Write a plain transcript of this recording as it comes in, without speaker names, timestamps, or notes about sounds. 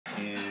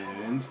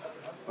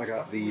I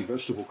got the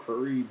vegetable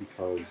curry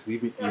because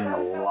we've been eating a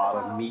lot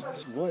of meat.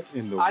 What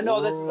in the world? I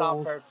know this is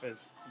on purpose.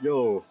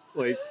 Yo,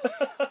 like,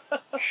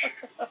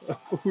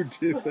 who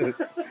did this?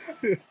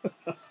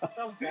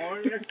 So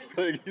boring.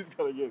 Like, he's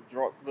gonna get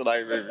drunk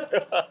tonight, maybe.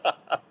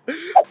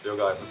 Yo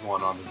guys, what's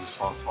going on? This is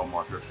Francois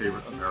Marc, your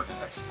favorite American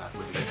expat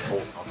living in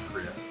Seoul, South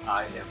Korea.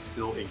 I am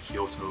still in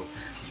Kyoto,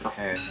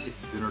 Japan.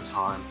 It's dinner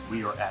time.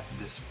 We are at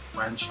this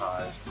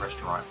franchise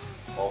restaurant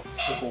called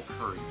Quijote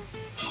Curry.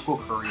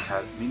 Quijote Curry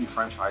has many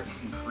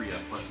franchises in Korea,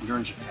 but we're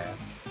in Japan,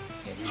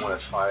 and you want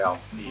to try out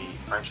the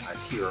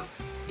franchise here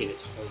in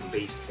its home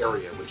base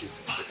area, which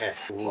is Japan.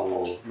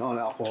 Ooh,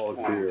 non-alcoholic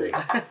beer.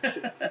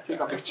 Take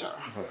a picture.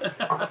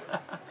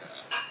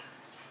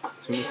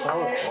 Tuna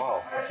salad?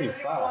 Wow, that came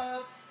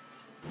fast.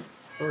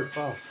 Very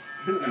fast.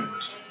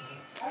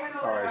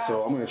 Alright,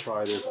 so I'm gonna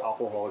try this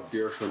alcoholic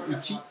beer from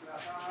Ichi.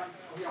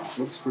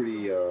 Looks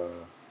pretty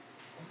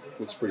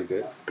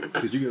good.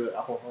 Did you get an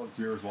alcoholic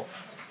beer as well?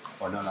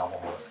 Or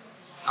non-alcoholic?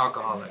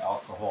 Alcoholic.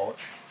 Alcoholic.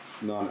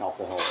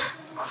 Non-alcoholic.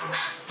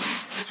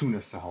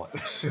 Tuna salad.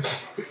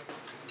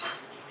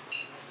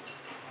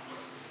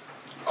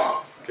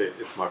 Okay,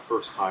 it's my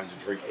first time to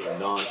drink a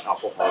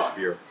non-alcoholic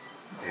beer.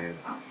 And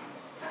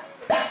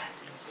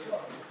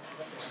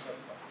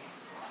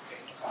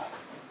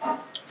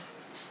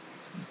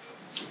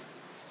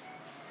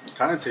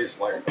kind of tastes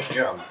like,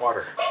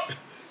 water.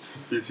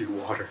 Fizzy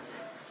water.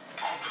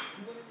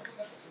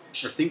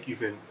 I think you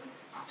can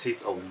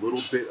taste a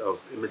little bit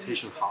of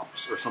imitation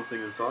hops or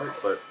something inside,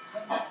 but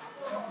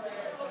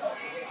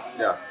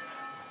yeah.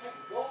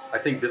 I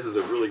think this is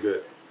a really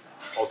good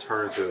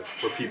alternative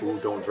for people who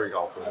don't drink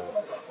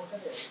alcohol,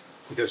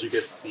 because you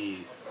get the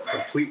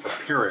complete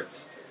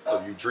appearance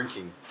of you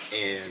drinking,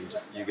 and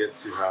you get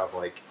to have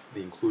like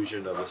the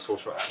inclusion of the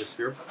social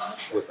atmosphere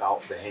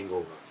without the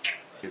hangover.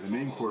 Okay, the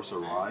main course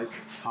arrived.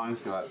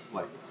 Heinz got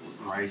like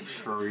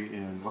rice, curry,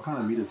 and what kind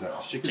of meat is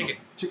that? Chicken.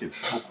 Chicken.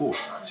 Oh, cool.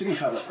 Chicken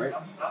cutlet, right?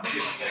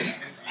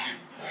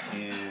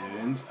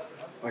 And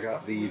I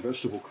got the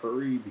vegetable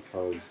curry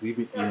because we've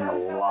been eating a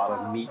lot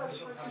of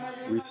meat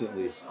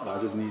recently. And I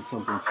just need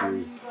something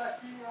to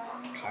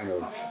kind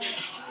of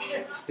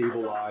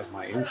stabilize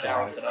my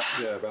insides.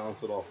 Yeah,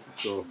 balance it off.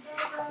 So,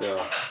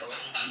 yeah.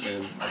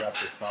 And I got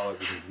the salad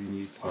because we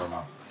need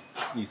some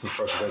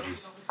fresh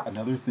veggies.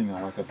 Another thing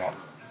I like about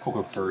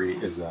Quijote Curry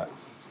is that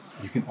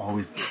you can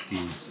always get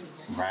these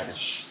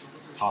radish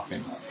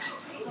toppings,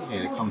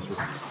 and it comes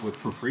with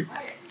for free.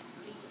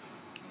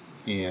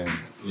 And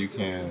you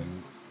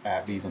can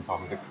add these on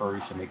top of the curry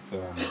to make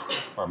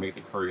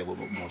the curry a little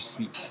bit more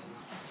sweet.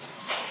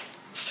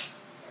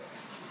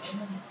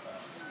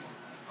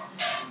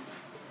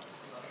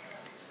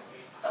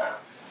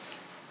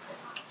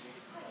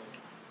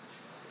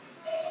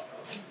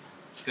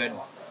 It's good.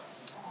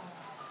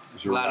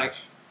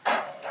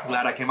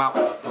 Glad I came out.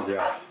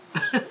 Yeah.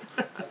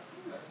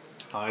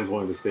 Heinz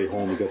wanted to stay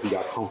home because he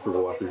got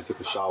comfortable after he took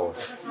a shower.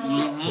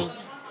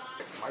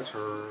 Mm-hmm. My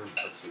turn.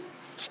 Let's see.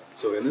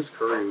 So in this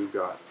curry, we've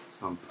got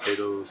some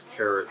potatoes,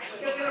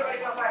 carrots,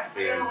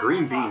 and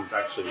green beans,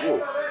 actually. Whoa.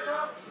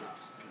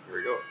 Here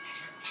we go.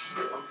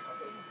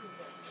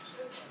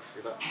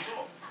 See that?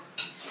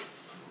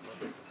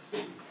 Let's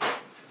see.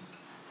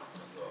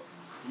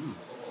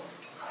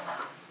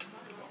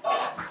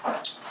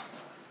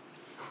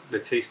 The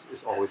taste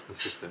is always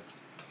consistent.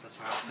 That's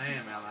what I'm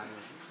saying, man. Like,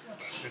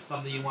 if there's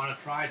something you want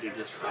to try,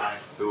 just try.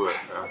 Do it,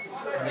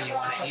 Something you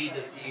want to eat,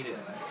 just eat it.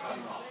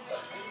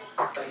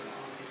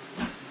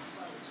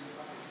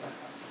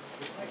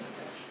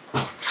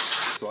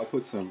 So I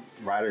put some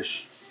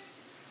radish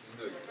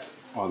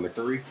on the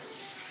curry,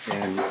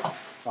 and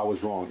I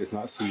was wrong. It's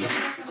not sweet.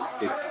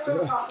 It's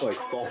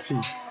like salty.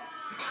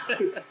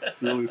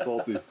 It's really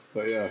salty,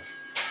 but yeah.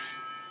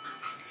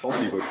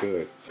 Salty but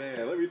good.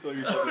 Man, let me tell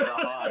you something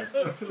about Heinz.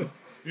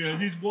 Yeah,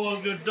 these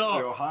boys good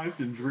dog. Yo, Heinz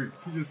can drink.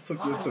 He just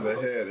took this to the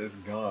head. It's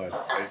gone.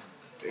 Like,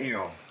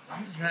 damn.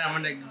 I'm just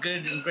having a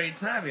good and great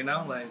time, you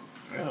know? Like,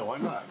 yeah, why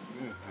not?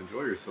 Yeah,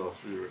 enjoy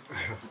yourself.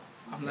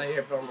 I'm not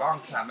here for a long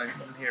time. I'm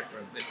here for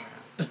a good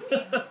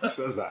time. Who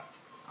says that?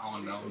 I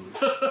don't know.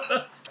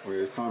 Okay,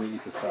 it's time to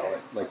eat the salad.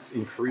 Like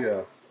in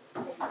Korea,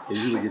 they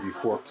usually give you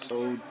forks.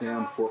 So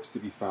damn forks to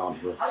be found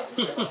here. I'm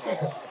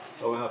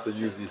gonna have to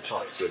use these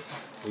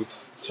chopsticks.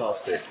 Oops,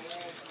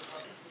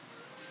 chopsticks.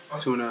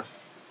 Tuna,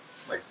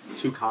 like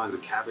 2 kinds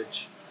of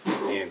cabbage,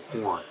 and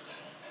corn.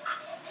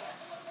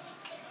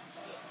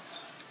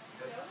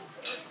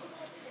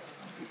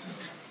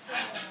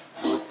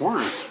 The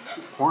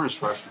corn is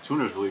fresh. The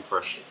tuna is really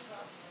fresh.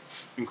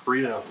 In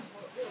Korea,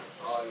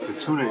 the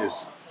tuna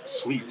is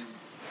sweet.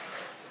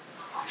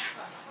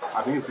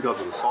 I think it's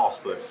because of the sauce,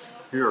 but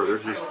here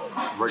there's just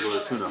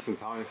regular tuna.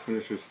 Since Heinz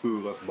finished his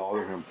food, let's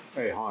bother him.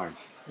 Hey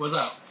Heinz. What's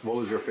up? What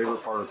was your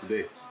favorite part of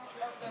today?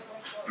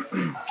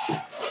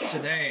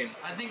 Today,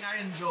 I think I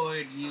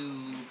enjoyed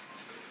you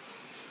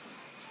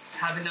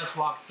having us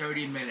walk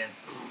 30 minutes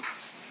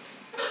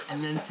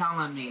and then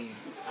telling me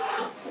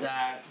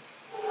that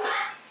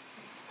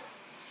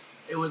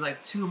it was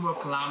like 2 more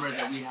kilometers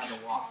that we had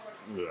to walk.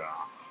 Yeah.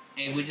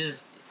 And we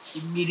just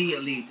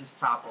immediately just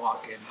stopped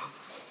walking.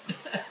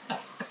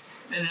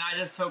 And I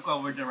just took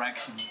over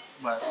directions,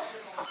 but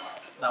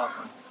that was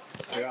fun.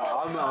 Yeah,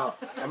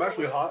 I'm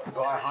actually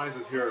glad Heinz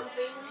is here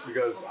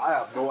because I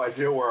have no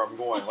idea where I'm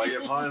going. Like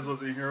if Heinz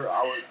wasn't here,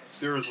 I would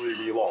seriously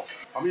be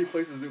lost. How many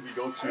places did we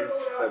go to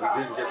that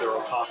we didn't get there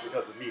on time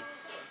because of me?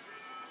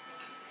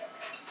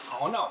 I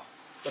don't know.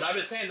 But I've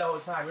been saying the whole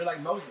time, you're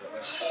like Moses.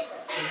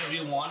 Like,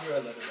 you wander a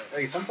little bit.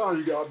 Hey, sometimes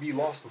you gotta be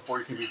lost before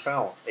you can be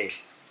found. Hey,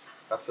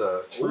 that's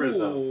a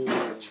truism.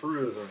 It's a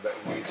truism that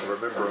we need to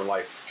remember in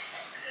life.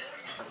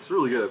 It's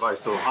really good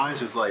advice. So Heinz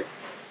just like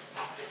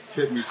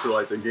hit me to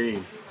like the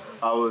game.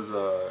 I was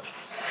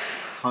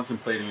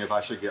contemplating if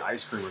I should get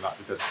ice cream or not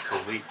because it's so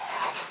late,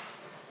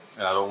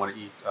 and I don't want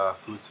to eat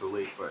food so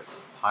late. But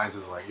Heinz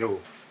is like, "Yo,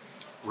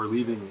 we're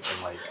leaving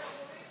in like,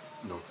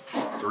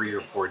 3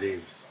 or 4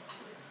 days.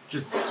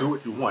 Just do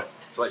what you want."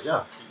 Like,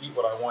 yeah, eat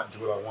what I want, do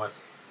what I want,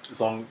 as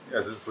long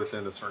as it's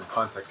within a certain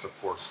context, of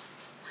course.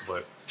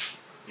 But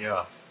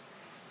yeah,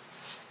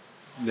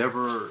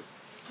 never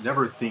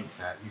think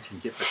that you can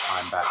get the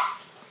time back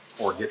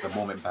or get the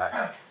moment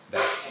back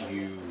that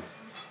you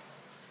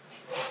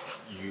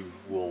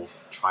will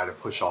try to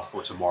push off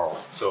for tomorrow.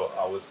 So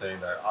I was saying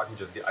that I can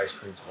just get ice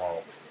cream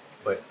tomorrow,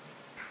 but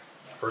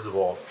first of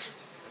all,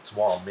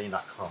 tomorrow may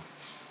not come,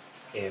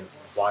 and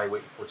why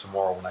wait for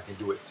tomorrow when I can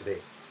do it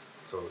today?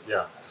 So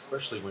yeah,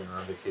 especially when you're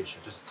on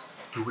vacation, just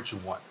do what you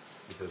want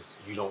because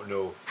you don't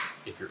know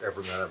if you're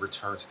ever gonna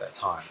return to that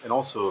time. And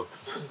also,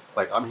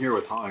 like I'm here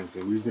with Heinz,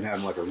 and we've been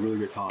having like a really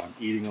good time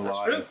eating a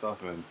lot and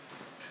stuff. And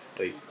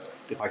like,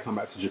 if I come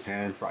back to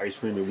Japan for ice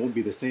cream, it won't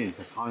be the same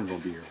because Heinz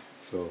won't be here.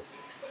 So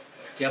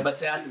yeah, but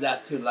to add to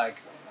that too, like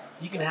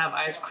you can have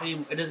ice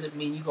cream. It doesn't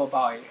mean you go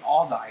buy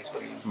all the ice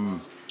cream.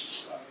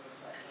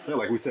 Yeah,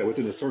 like we said,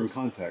 within a certain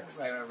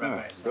context.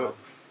 Right. So,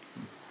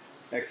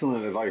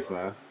 excellent advice,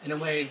 man. in a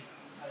way,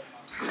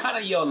 kind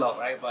of YOLO,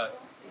 right?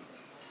 But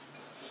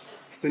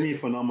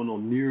semi-phenomenal,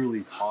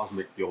 nearly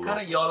cosmic YOLO.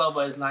 kind of YOLO,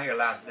 but it's not your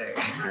last day.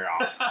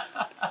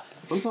 Yeah.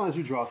 Sometimes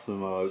you drop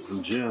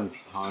some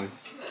gems,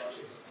 Heinz.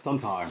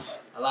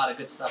 Sometimes. A lot of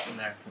good stuff in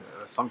there.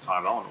 Yeah,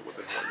 sometimes. I don't know what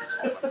the hell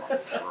you're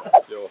talking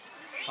about. Yo,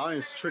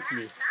 Heinz tricked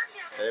me.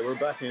 Hey, we're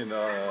back in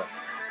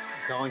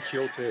Don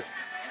Quixote.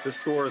 This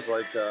store is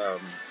like kind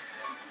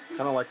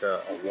of like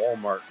a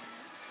Walmart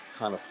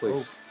kind of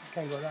place. Oh, you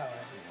can't go that way.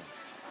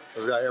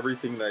 It's got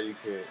everything that you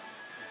could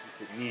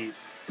need,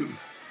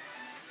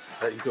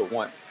 that you could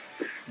want,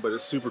 but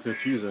it's super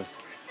confusing.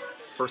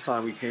 First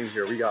time we came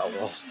here, we got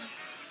lost.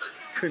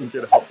 Couldn't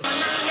get out.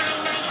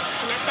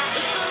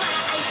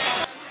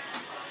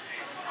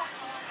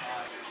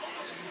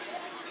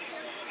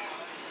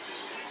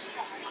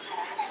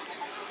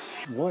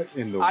 What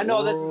in the world? I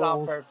know this is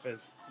on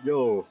purpose.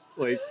 Yo,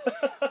 like,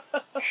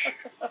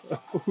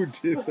 who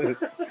did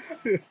this?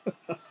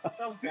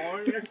 So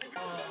boring.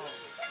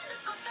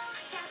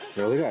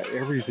 Yo, they got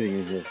everything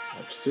in here.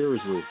 Like,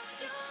 seriously.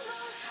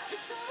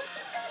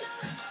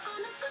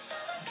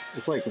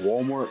 It's like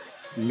Walmart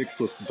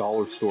mixed with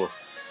dollar store.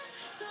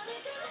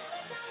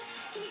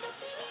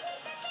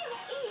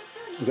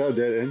 Is that a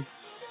dead end?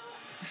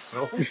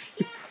 So?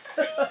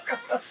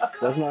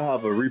 Let's not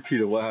have a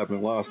repeat of what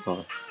happened last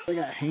time. They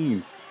got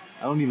Hanes.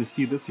 I don't even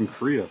see this in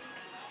Korea.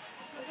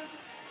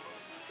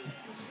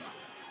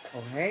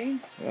 Oh, hey?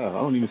 Yeah, I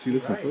don't even see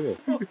this in Korea.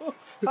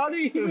 How do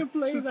you even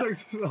play that?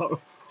 Check this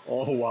out.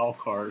 All wild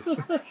cards.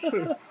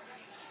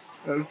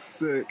 That's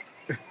sick.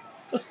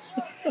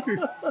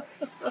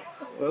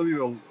 That'll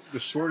be the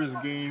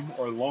shortest game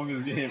or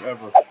longest game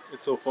ever.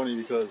 It's so funny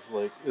because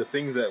like the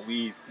things that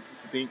we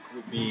think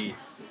would be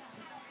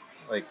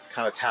like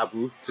kind of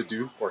taboo to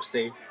do or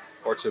say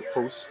or to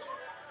post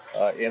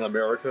in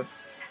America,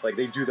 like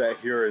they do that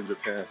here in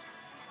Japan,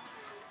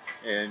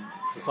 and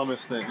to some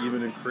extent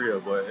even in Korea.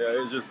 But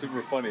yeah, it's just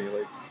super funny,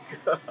 like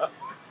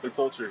the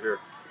culture here.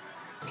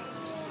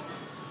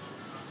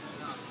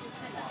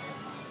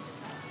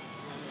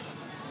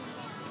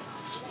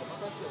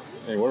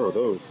 Hey, what are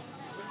those?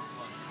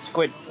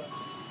 Squid.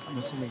 I'm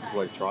assuming. It's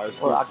like dry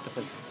squid? Or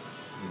octopus.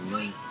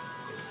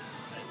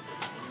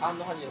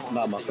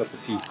 Not my cup of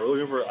tea. We're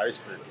looking for ice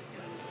cream.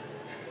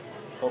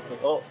 Okay.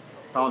 Oh,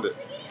 found it.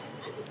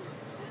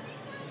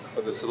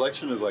 But the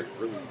selection is like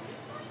really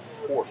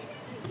poor.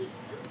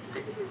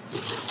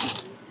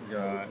 We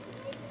got, I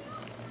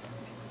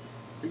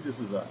think this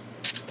is a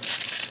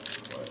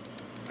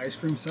ice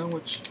cream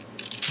sandwich.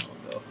 Oh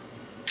no.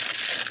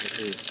 This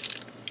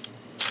is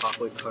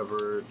chocolate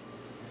covered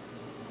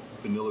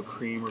vanilla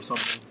cream or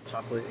something.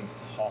 Chocolate and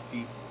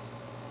coffee,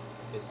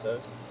 it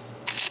says.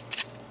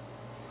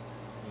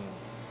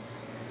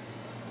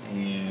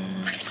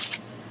 And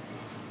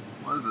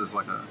what is this,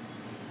 like a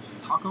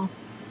taco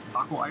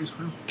ice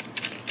cream?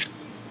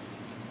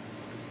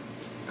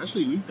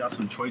 Actually, we've got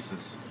some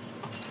choices.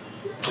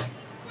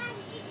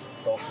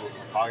 It's also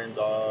some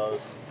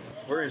Haagen-Dazs.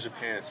 We're in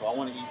Japan, so I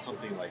want to eat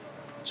something like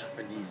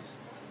Japanese.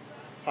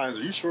 Heinz,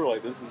 are you sure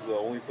like this is the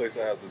only place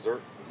that has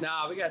dessert?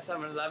 Nah, we got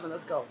 7-Eleven.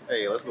 Let's go.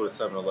 Hey, let's go to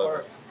 7-Eleven.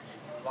 Or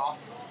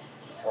Lawson.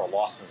 Or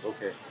Lawson's,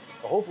 okay.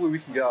 Hopefully we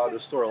can get out of the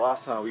store.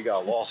 Last time we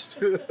got lost.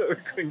 We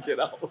couldn't get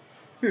out.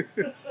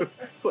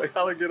 Like,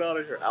 how to get out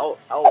of here? Out.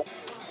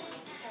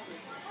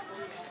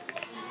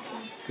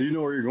 Do you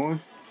know where you're going?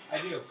 I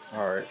do.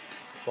 All right,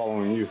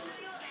 following you.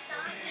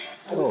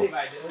 I believe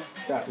I do.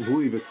 Got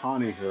Louis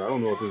Vuitton in here. I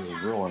don't know if this is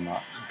real or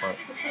not, but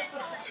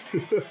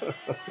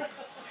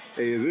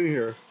hey, it's in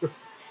here.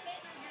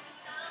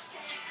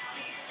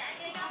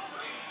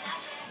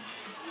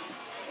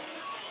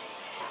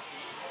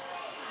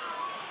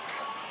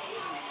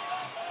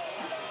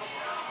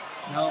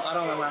 No, I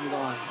don't know where I'm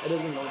going. It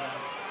doesn't go down.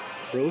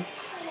 Really?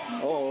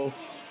 Uh-oh.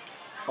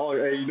 Oh,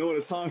 hey, you know what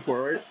it's time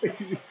for, right?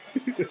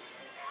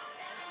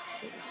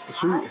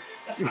 Should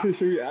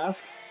we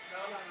ask?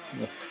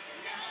 No.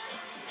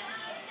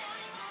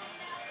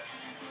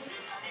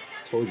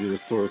 Told you the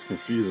store is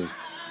confusing.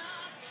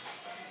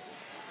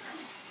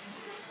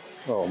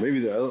 Oh, maybe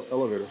the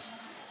elevator.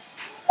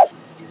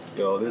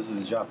 Yo, this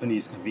is a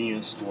Japanese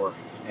convenience store,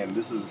 and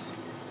this is,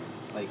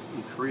 like,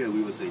 in Korea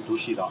we would say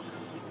doshirak,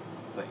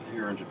 but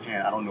here in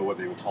Japan I don't know what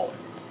they would call it,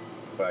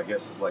 but I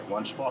guess it's like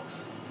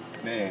lunchbox.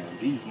 Man,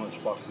 these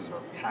lunchboxes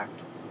are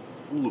packed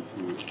full of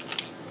food.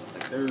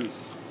 Like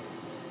there's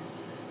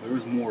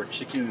more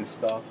chicken and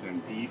stuff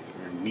and beef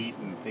and meat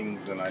and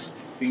things than I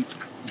think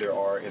there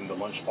are in the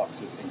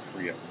lunchboxes in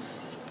Korea.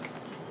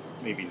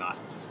 Maybe not.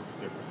 This looks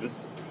different. This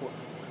is pork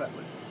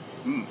cutlet.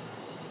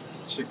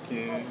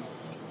 Chicken.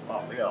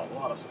 Wow, they got a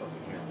lot of stuff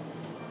in here.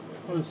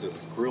 What is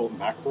this? Grilled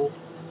mackerel?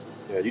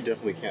 Yeah, you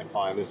definitely can't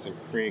find this in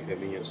Korean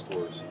convenience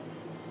stores.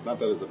 Not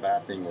that it's a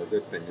bad thing or a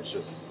good thing. It's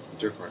just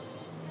different.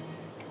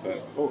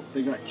 But oh,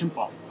 they got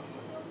kimbap.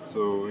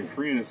 So in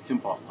Korean it's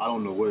kimbap. I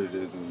don't know what it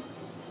is in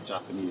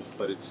Japanese,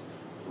 but it's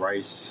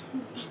rice.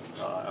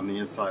 On the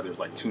inside there's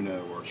like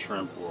tuna or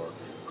shrimp or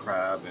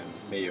crab and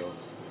mayo.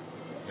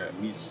 Got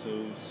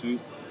miso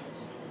soup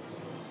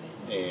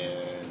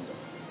and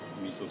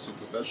miso soup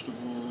with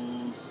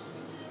vegetables.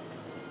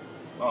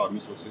 Oh,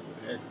 miso soup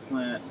with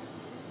eggplant.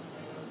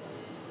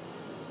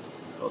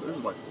 Oh,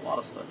 there's like a lot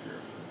of stuff here.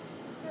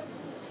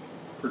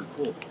 Pretty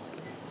cool.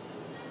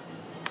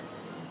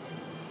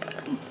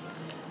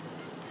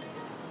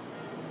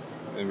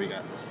 Then we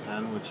got the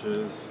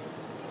sandwiches.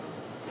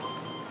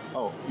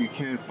 Oh, you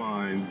can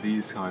find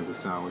these kinds of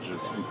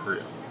sandwiches in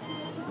Korea.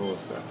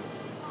 Most definitely.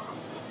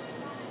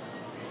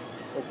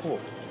 So cool.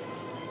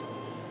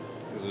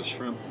 There's a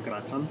shrimp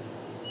gratin,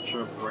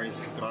 shrimp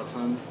rice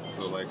gratin.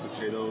 So like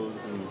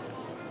potatoes and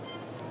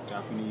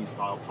Japanese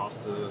style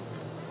pasta,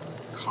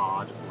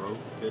 cod, roe,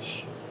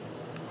 fish.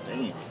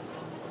 Dang.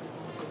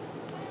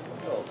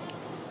 Oh,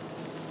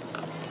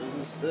 this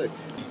is sick.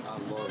 I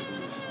love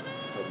these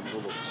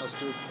little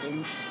custard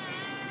things.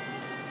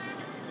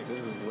 Like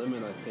this is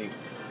lemon, I think.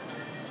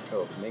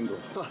 Oh, mango.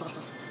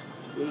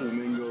 This is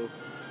mango,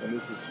 and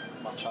this is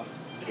matcha.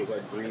 So it's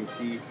like green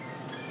tea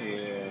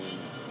and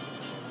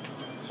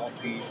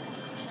coffee,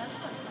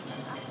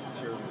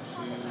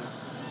 tiramisu.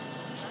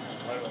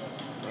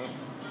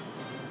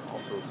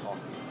 Also coffee.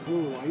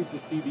 Oh, I used to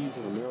see these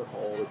in America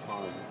all the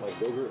time, like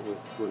yogurt with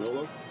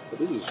granola. But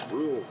this is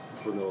real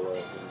granola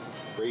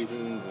and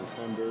raisins and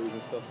cranberries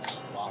and stuff.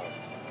 Wow.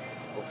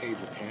 Okay,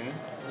 Japan.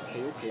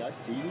 Okay, I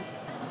see you.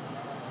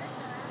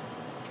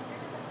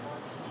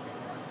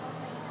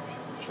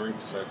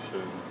 Drink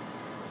section.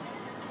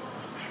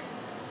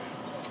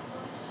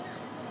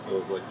 It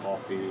was like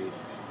coffee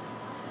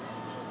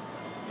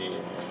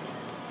and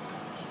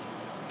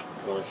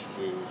orange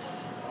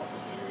juice,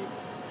 apple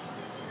juice.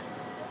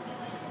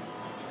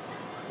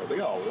 Oh, they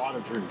got a lot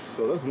of drinks.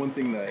 So that's one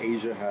thing that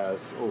Asia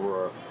has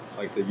over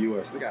like the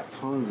US. They got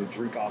tons of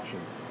drink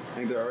options.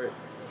 Ain't that right?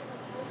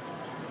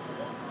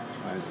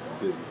 Nice,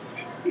 busy.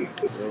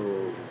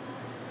 So,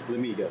 let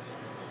me guess.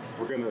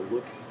 We're gonna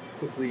look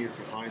quickly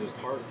into Heinz's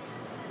cart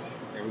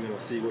and we're gonna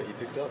see what he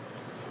picked up.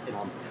 And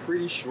I'm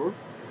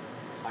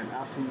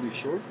absolutely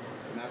sure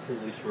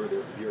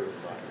there's beer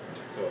inside.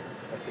 So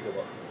let's take a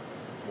look.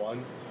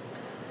 1,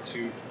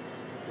 2,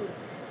 3.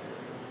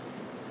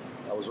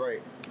 I was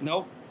right.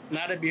 Nope,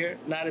 not a beer,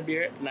 not a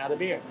beer, not a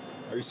beer.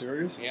 Are you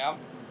serious? Yeah.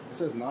 It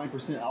says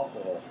 9%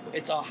 alcohol.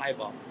 It's all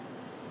highball.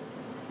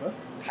 What?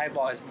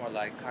 Highball is more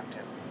like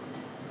cocktail.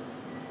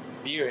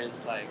 Beer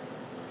is like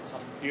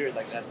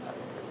that stuff.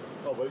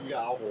 Oh, but you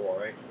got alcohol,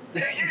 right?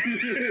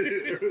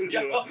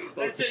 Yo,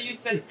 that's what you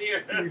said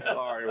beer.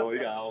 Alright, well, you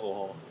got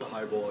alcohol. It's a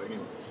highball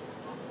anyway.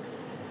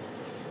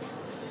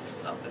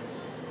 Something.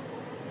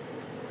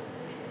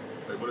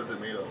 Like, what is it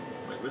made of?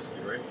 Like whiskey,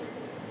 right?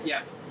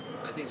 Yeah,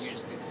 I think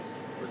usually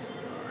it's Whiskey.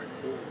 Alright,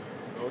 cool.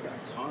 Oh, we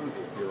got tons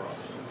of beer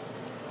options.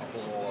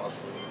 Alcohol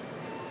options.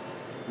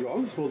 Yo,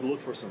 I'm supposed to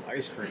look for some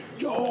ice cream.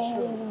 Yo!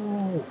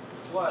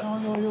 What?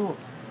 Yo.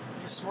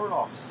 These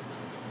Smirnoffs.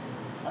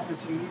 I haven't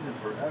seen these in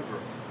forever.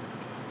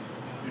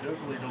 You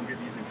definitely don't get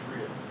these in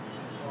Korea.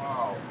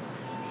 Wow.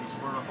 These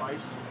Smirnoff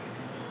Ice.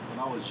 When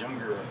I was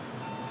younger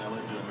and I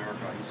lived in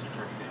America, I used to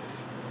drink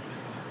these.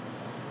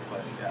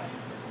 But yeah,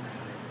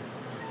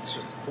 it's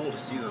just cool to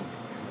see them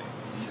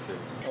these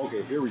days.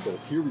 Okay, here we go.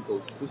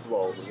 This is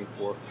what I was looking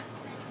for.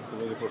 Been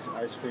looking for some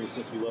ice cream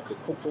since we left the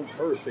Coco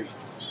Curry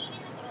place.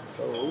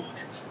 So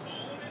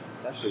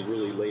it's actually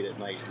really late at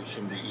night. We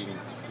shouldn't be eating,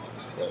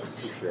 but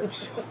who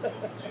cares?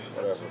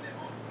 Whatever.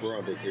 We're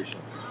on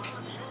vacation.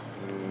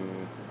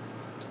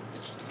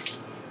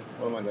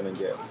 What am I gonna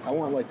get? I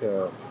want like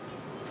a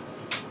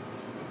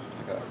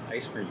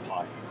ice cream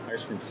pie,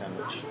 ice cream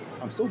sandwich.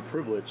 I'm so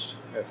privileged,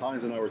 as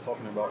Heinz and I were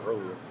talking about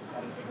earlier.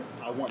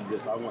 I want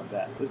this, I want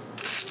that. This.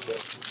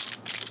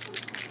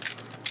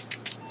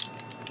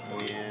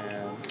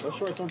 And let's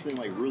try something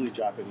like really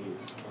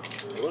Japanese.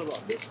 What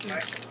about this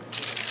thing?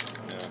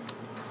 Yeah.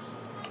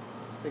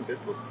 I think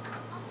this looks.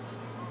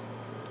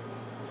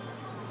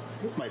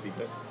 This might be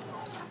good.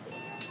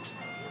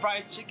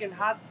 Fried chicken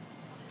hot.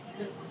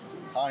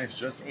 Heinz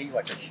just ate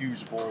like a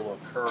huge bowl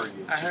of curry.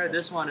 I heard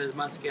this one is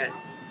must get.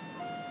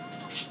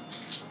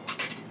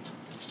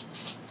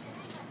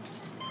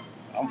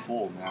 I'm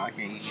full, man. I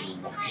can't eat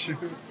anymore.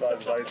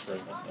 Besides ice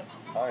cream.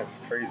 Heinz is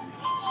crazy.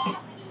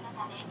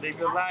 Live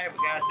your life, we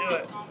gotta do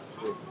it.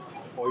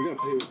 Oh, you're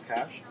gonna pay with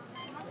cash?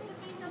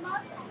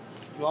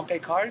 You want to pay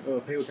card?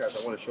 Pay with cash.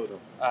 I want to show them.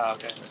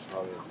 Okay.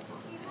 Oh,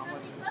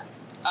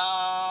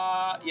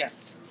 yeah.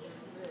 Yes.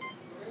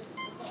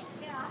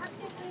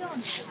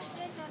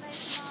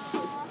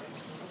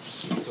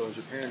 So in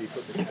Japan, you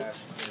put the cash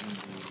in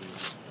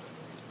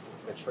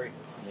the tray,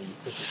 and then you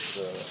push it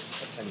to the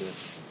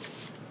attendants.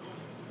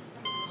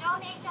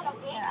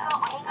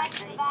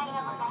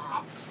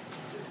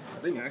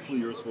 I think actually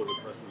you're supposed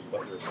to press this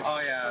button or something.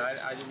 Oh yeah,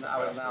 I didn't. I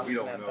was not. We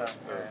don't know.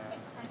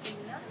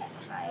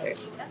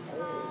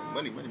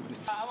 Money. I'm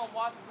gonna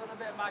watch a little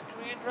bit of my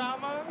Korean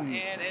drama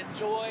and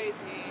enjoy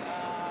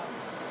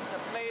the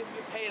place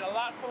we paid a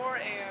lot for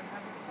and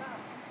have a good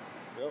time.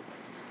 Yep.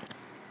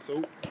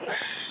 So,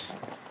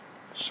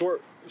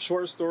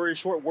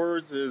 short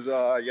words is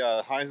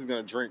yeah, Heinz is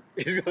gonna drink.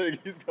 He's gonna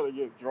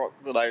get drunk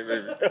tonight,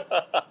 maybe.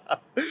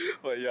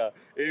 But yeah.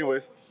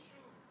 Anyways,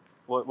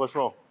 what's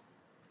wrong?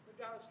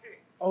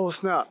 Oh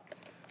snap!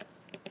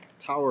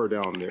 Tower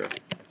down there.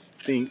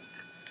 Think.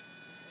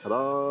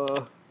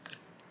 Ta-da!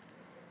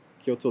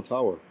 Kyoto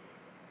Tower.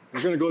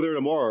 We're gonna go there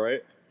tomorrow,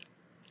 right?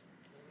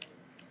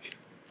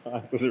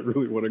 Heinz doesn't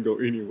really want to go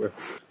anywhere.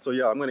 So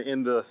yeah, I'm gonna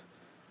end the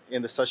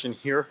session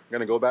here. I'm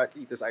gonna go back,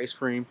 eat this ice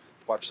cream,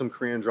 watch some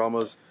Korean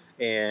dramas,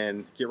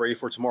 and get ready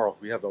for tomorrow.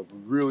 We have a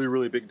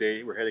really big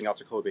day. We're heading out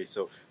to Kobe.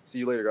 So see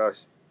you later,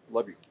 guys.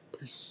 Love you.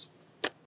 Peace.